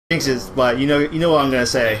jinxes, but you know what I'm gonna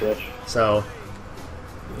say. So.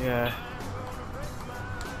 Yeah.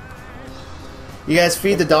 You guys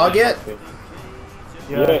feed the dog yet?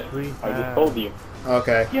 Yes, I just told you.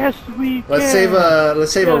 Okay. Yes, we can. Let's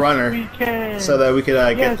save a runner. We can. So that we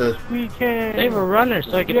could get the. We can. Save a runner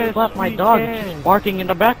so I can slap my dog just barking in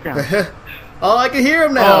the background. Oh, I can hear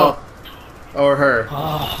him now. Or her.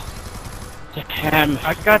 Oh, damn!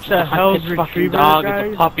 I got the hell's retriever, dog. guys.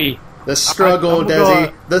 It's a puppy. The struggle,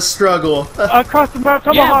 Desi. The struggle. Across the map,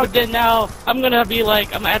 tomahawk. Yeah, but then now I'm gonna be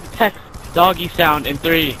like, I'm gonna add the text doggy sound in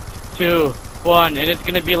 3, 2, 1, and it's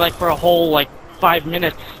gonna be like for a whole like 5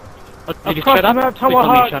 minutes. Did you shut up? Map, Please tell me you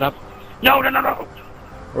tomahawk. shut up. No, no, no, no.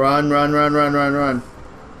 Run, run, run, run, run, run.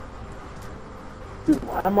 Dude,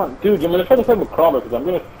 I'm gonna try to find a crawler because I'm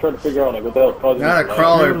gonna try to figure out like what the hell causing Not a this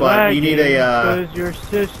crawler, You're but you need because your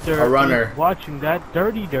sister a runner. is watching that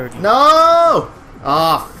dirty. No!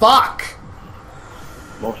 Ah, fuck!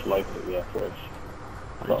 Most likely, yeah, Twitch.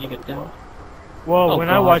 How did you get down? Well, Oh, when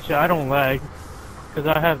I God. watch it, I don't lag because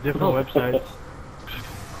I have different websites,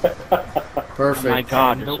 Perfect. Oh my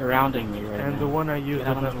God, you're surrounding me right now. and the one I use Get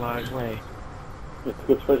out of doesn't my lag. way. It's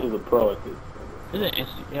good, especially the pro. Is it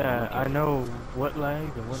instant? Yeah, I know what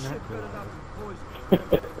lags and what not to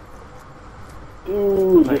lag.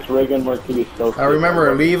 Dude, this Reagan Marquis is so sick.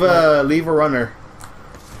 Remember, leave a runner.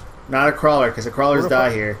 Not a crawler, because the crawlers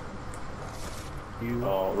die here.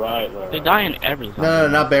 Oh, right. They die in everything. No,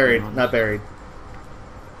 not buried. Not buried.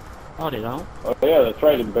 Oh, they don't? Oh, yeah, that's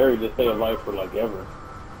right. And buried to stay alive for like ever.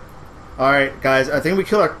 Alright, guys, I think we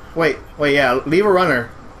kill our... Wait, yeah, leave a runner.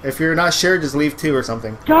 If you're not sure, just leave 2 or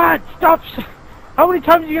something. God, stop! How many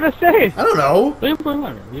times are you gonna say it? I don't know. Leave a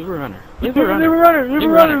runner. Leave a runner. Leave a runner. Leave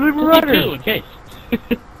a runner. Two in case.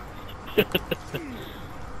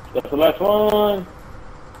 That's the last one.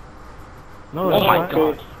 No, Oh that's my not.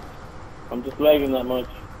 God. I'm just lagging that much.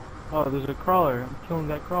 Oh, there's a crawler. I'm killing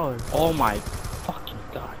that crawler. Oh my fucking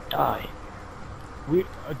God. Die. Do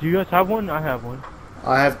you guys have one? I have one.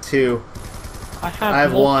 I have 2. I have, I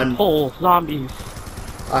have multiple zombies.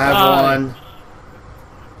 I have 1.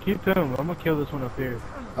 Keep them. I'm gonna kill this one up here.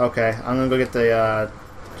 Okay, I'm gonna go get the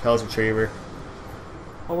Hell's Retriever.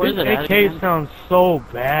 Oh, where is This it at AK again? sounds so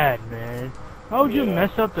bad, man. How would you Yeah.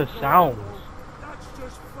 mess up the sounds?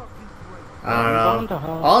 I don't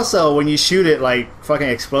know. Also, when you shoot it, like, fucking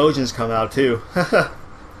explosions come out, too.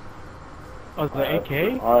 Oh, the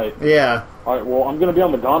AK? Alright. Yeah. Alright, well, I'm gonna be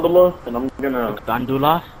on the gondola, and I'm gonna...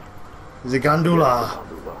 Gandula? The Gandula.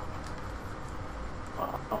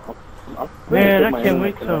 Man, I can't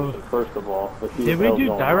wait till... First of all, Did we do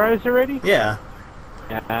die rise already? Yeah.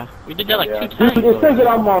 Yeah. We did that like 2 Dude, times. it says that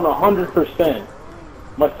I'm on 100%.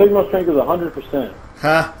 My signal strength is 100%.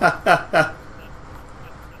 Ha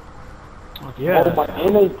Yeah. Oh, my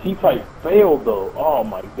NAT pipe failed though. Oh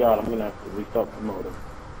my god, I'm gonna have to restart the modem.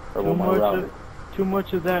 Or well, my router. Too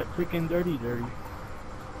much of that freaking dirty.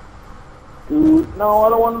 Dude, no, I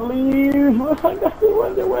don't want to leave. I got to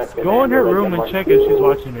run the weapon. Go in her room and check if she's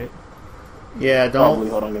watching it. Yeah, Probably,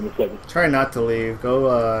 don't... hold on, give me a second. Try not to leave.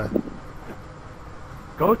 Go,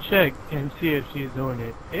 Go check and see if she's doing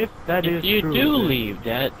it. If that is If you true, do then- leave,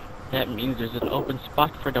 that means there's an open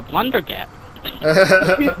spot for the blunder gap.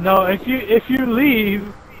 No, if you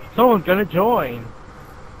leave, someone's gonna join.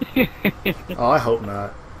 Oh, I hope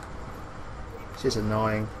not. It's just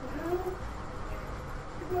annoying.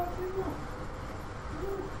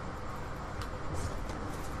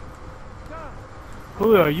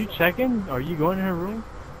 Julio, are you checking? Are you going in her room?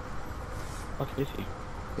 What is he?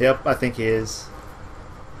 Yep, I think he is.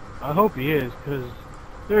 I hope he is, because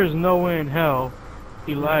there's no way in hell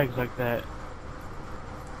he lags like that.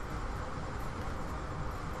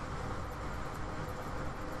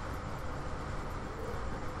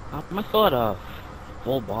 I thought of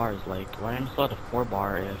full bars, like, why am I still at a 4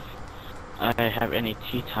 bar if I have any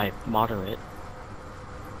T-type moderate?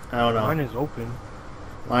 I don't know. Mine is open.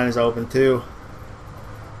 Mine is open, too.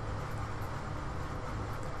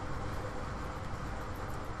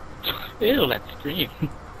 Ew, that scream.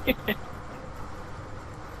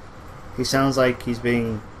 He sounds like he's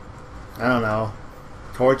being, I don't know,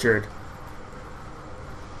 tortured.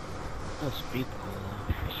 Oh, speed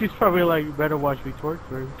She's probably like, better watch me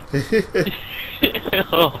torture.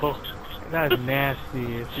 Oh. That's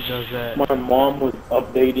nasty if she does that. My mom was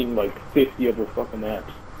updating like 50 of her fucking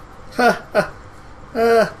apps.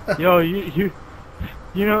 Yo, you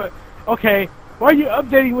know, okay, why are you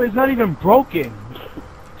updating when it's not even broken?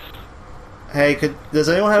 Hey, does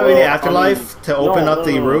anyone have any Well, afterlife to open no, up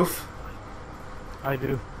the no. roof? I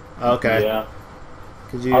do. Okay. Yeah.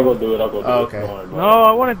 Could you? I'll go do it. I'll go do Oh, it. okay. Don't worry about No,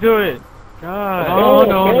 I want to do it. God. Oh,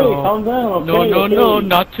 no, okay, no. calm down. No, Okay, no, okay. no,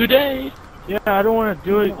 not today. Yeah, I don't want to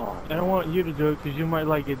do it. I don't want you to do it because you might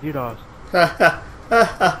like get DDoS. Yeah,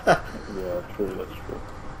 true. That's true.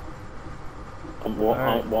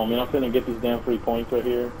 Alright. Well, I mean, I'm gonna get these damn free points right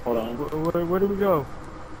here. Hold on. Where do we go?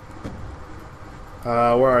 Where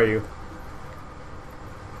are you?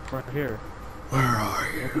 Right here. Where are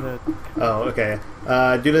you? Look at that. Oh, okay.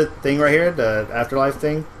 Do the thing right here, the afterlife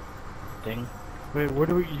thing. Thing. Wait, where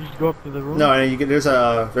do we? You just go up to the room? No, and you can, there's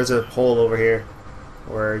a hole over here.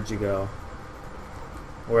 Where'd you go?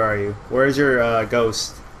 Where are you? Where's your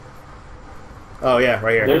ghost? Oh yeah,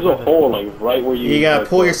 right here. There's a hole like right where you. You gotta like,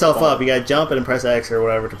 pull yourself spawn. up. You gotta jump and then press X or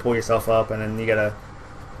whatever to pull yourself up, and then you gotta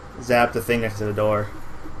zap the thing next to the door.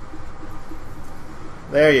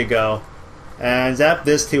 There you go. And zap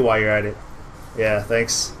this too while you're at it. Yeah,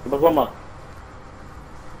 thanks.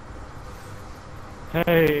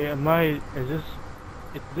 Hey, is this?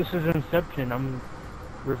 This is Inception. I'm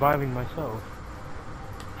reviving myself.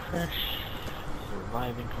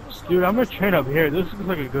 Surviving from Dude, I'm gonna train up here. This looks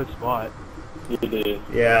like a good spot. It is.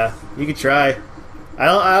 Yeah, you could try.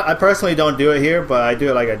 I personally don't do it here, but I do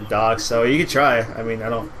it like at docks, so you could try. I mean, I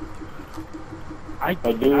don't. I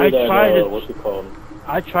do it at what's it called?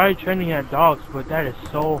 I tried training at docks, but that is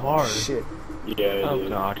so hard. Shit. Yeah. It Oh is.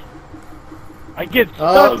 god. I get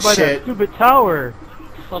Oh, stuck by shit. that stupid tower.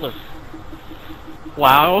 Mother.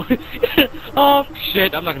 Wow. Oh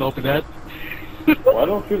shit, I'm not gonna open that. Why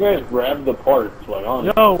don't you guys grab the parts? Like on.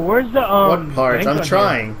 Yo, where's the What parts? bank I'm on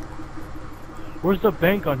trying. here? Where's the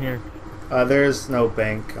bank on here? There's no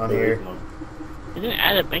bank on There is here. none. You didn't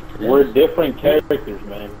add a bank to this. We're different characters,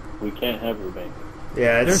 man. We can't have the bank.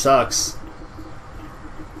 Yeah, it There's- sucks.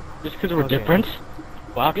 Just because we're Okay. different?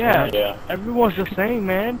 Wow. Yeah. Yeah. Everyone's the same,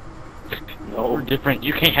 man. No. We're different.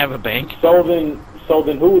 You can't have a bank. So then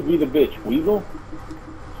who would be the bitch? Weasel?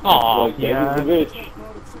 Aw. Like, yeah. Debbie's the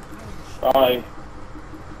bitch. Bye.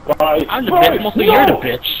 Bye. I'm the Bye. bitch. Mostly No! you're the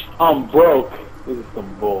bitch. I'm broke. This is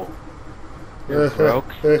some bull. You're broke.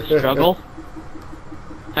 The struggle.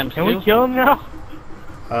 Times Can we two. kill him now?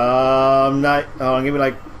 Not. Oh, give me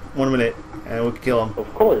like 1 minute, and we can kill him.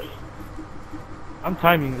 Of course. I'm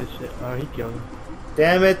timing this shit. Oh, he killed him.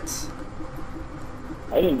 Damn it!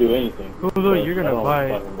 I didn't do anything. Hulu, you're I gonna don't know buy what it.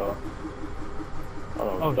 you're talking about. I don't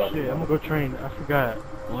know what Oh you're talking shit, I'm about. gonna go train. I forgot.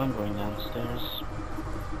 Well, I'm going downstairs.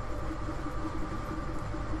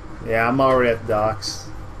 Yeah, I'm already at the docks.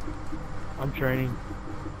 I'm training.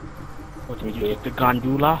 What did you get? The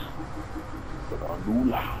gondola?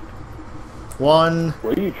 Lula. 1,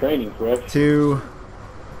 Where are you training, Fresh? 2,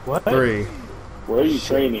 What? 3. Where are you Shit.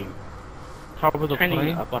 training? Top of the Training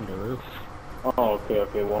plane? up on the roof. Oh,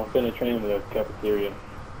 okay. Well, I'm finna train in the cafeteria.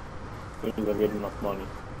 Means I get enough money.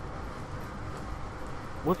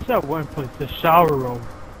 What's that one place? The shower room.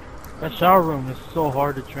 That shower room is so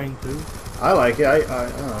hard to train to. I like it. I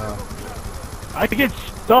don't I get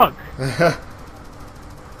stuck. know.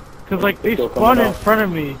 Cause like they Still spawn coming in up. front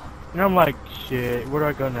of me, and I'm like, shit, where do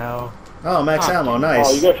I go now? Oh, max Ah. ammo. Oh, you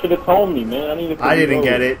Nice. guys should have told me, man. I need to. I didn't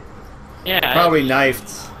get it. Yeah. Probably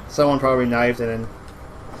knifed. Someone probably knifed and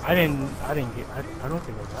I didn't get. I don't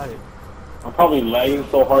think I got it. I'm probably lagging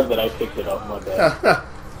so hard that I picked it up. My bad. then.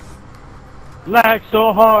 Lag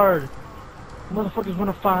so hard. Motherfuckers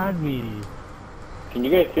wanna find me. Can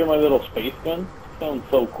you guys hear my little space gun? Sounds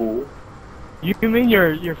so cool. You mean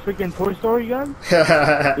your freaking Toy Story gun?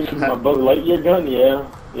 This is my Buzz Lightyear gun. Yeah.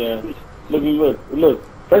 Look.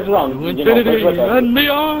 First of all, To you know, infinity first and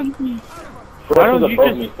beyond. Why Fresh don't is you above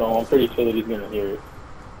just- me, so I'm pretty sure that he's gonna hear it.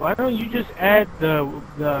 Why don't you just add the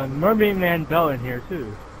Mermaid Man bell in here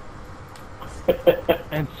too,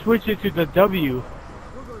 and switch it to the W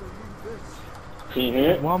Can you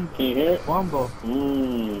hear it? Wom- Can you hear it? Wombo?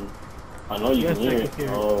 I know you Yes, can hear I it. can hear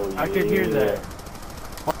it. Oh, I can hear yeah. that.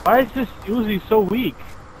 Why is this Uzi so weak?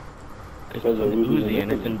 It's Because of an Uzi Uzi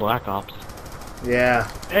and it's in Black Ops. Yeah.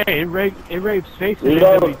 Hey, it rapes faces in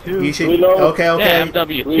Reload. W2. You should. Reload. Okay. Yeah, Okay.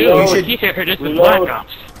 MW2. Reload. You should- Here, this is Reload. Black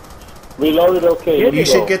Ops. Reloaded, okay. You let's You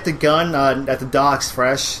go. should get the gun at the docks,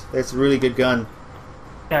 fresh. It's a really good gun.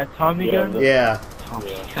 That Tommy Yeah, gun. the- Yeah.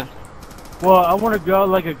 Yeah. Well, I want to go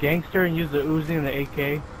like a gangster and use the Uzi and the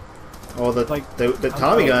AK. Well, the Like- the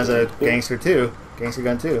Tommy gun's a gangster too. Gangster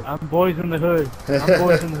gun too. I'm boys in the hood. I'm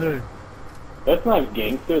boys in the hood. That's not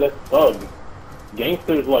gangster, that's thug.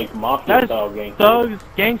 Gangster's like mafia That's style gangster. thugs,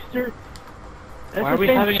 gangster. That's Why are the we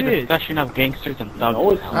same having a shit. discussion of gangsters and thugs?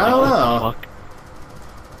 No, it's I don't know.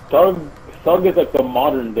 What Thug is like the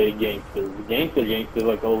modern day gangster. The gangster is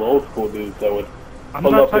like those old school dudes that would I'm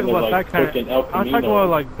pull not up talking in the, about like, that kind freaking of. El I'm talking Camino. about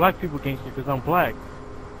like black people gangster because I'm black.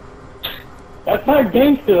 That's not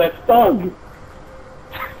gangster, that's thug.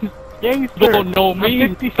 Gangster. Don't know me.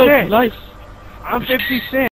 I'm 50 Don't Cent. life. I'm 50 Cent.